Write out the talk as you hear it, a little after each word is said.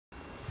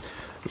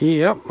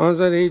Yep, I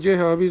was at AJ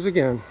Hobbies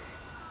again.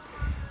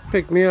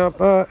 Picked me up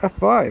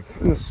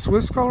F-5 in the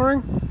Swiss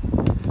coloring.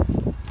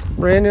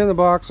 Brand new in the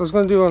box. I was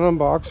going to do an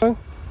unboxing,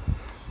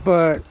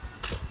 but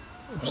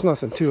there's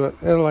nothing to it.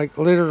 It like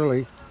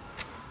literally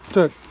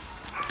took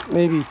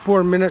maybe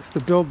 4 minutes to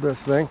build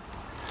this thing.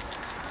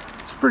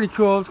 It's pretty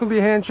cool. It's going to be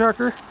a hand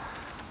chucker,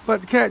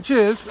 but the catch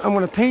is I'm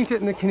going to paint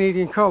it in the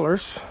Canadian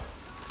colors.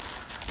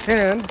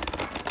 And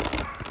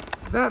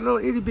that little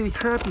itty bitty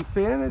crappy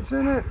fan that's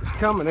in it is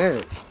coming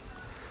out.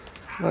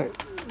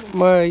 Like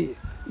my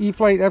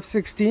E-Flight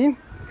F-16,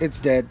 it's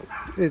dead.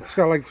 It's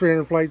got like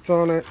 300 flights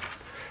on it.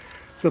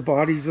 The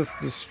body's just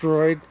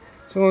destroyed.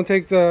 So I'm going to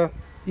take the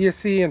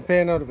ESC and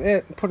fan out of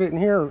it and put it in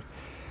here and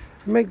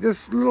make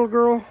this little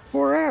girl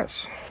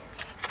 4S.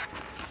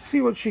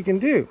 See what she can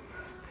do.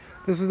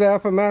 This is the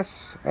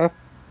FMS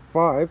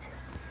F-5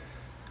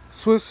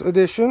 Swiss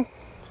edition.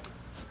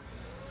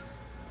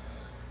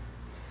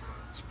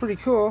 It's pretty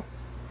cool.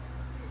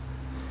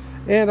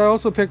 And I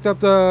also picked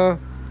up the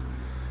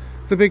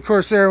big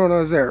Corsair when I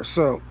was there,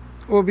 so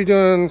we'll be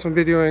doing some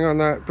videoing on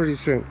that pretty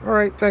soon.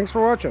 Alright, thanks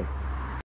for watching.